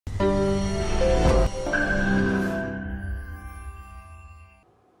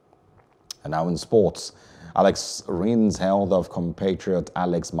Now in sports, Rins held off compatriot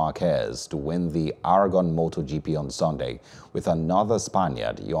Alex Marquez to win the Aragon MotoGP on Sunday, with another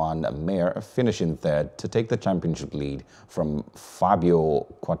Spaniard, Joan Mir, finishing third to take the championship lead from Fabio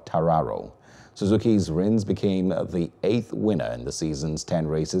Quartararo. Suzuki's Rins became the 8th winner in the season's 10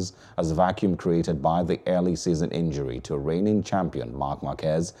 races, as the vacuum created by the early season injury to reigning champion Marc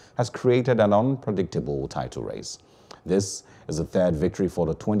Marquez has created an unpredictable title race. This is the third victory for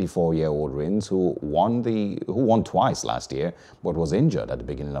the 24-year-old Rins, who won twice last year but was injured at the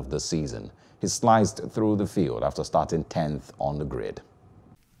beginning of the season. He sliced through the field after starting 10th on the grid.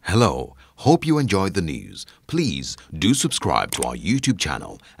 Hello, hope you enjoyed the news. Please do subscribe to our YouTube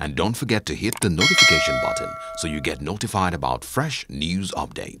channel and don't forget to hit the notification button so you get notified about fresh news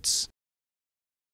updates.